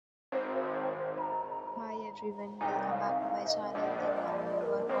everyone, welcome back to my channel. And now you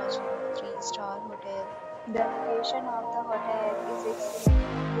are watching a 3-star hotel. The location of the hotel is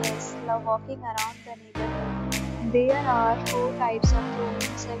excellent. Guests love walking around the neighborhood. There are 4 types of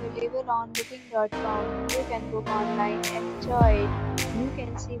rooms available on booking.com. You can book online and enjoy it. You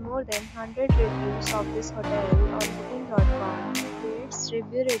can see more than 100 reviews of this hotel on booking.com. Its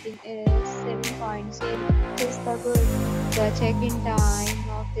review rating is 7.0. Is the good. The check-in time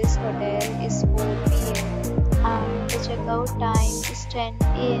of this hotel is 4 p.m. and the checkout time is 10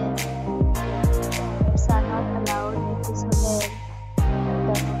 a.m. Pets are not allowed in this hotel. The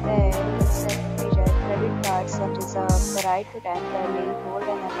hotel accepts major credit cards and reserves the right to temporarily hold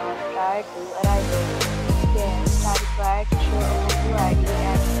an amount prior to arrival. Guests are required to show a photo ID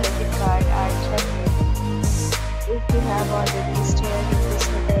and credit card at check-in. If you have already stayed in this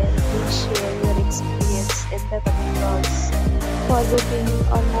hotel, please share your experience in the comment box. For booking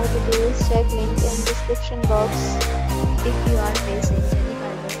or more details, check link in description box. If you are facing any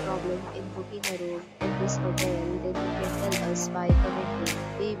kind of problem in booking a room in this hotel, then you can tell us by commenting.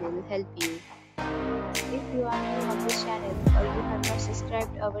 We will help you. If you are new on this channel or you have not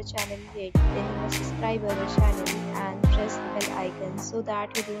subscribed our channel yet, then you must subscribe our channel and press the bell icon so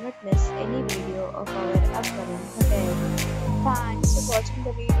that you do not miss any video of our upcoming hotel. Thanks for watching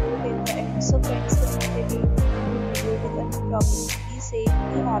the video till the end. So friends, will meet again in a new video with a new topic. Be safe,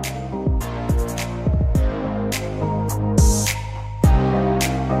 be happy.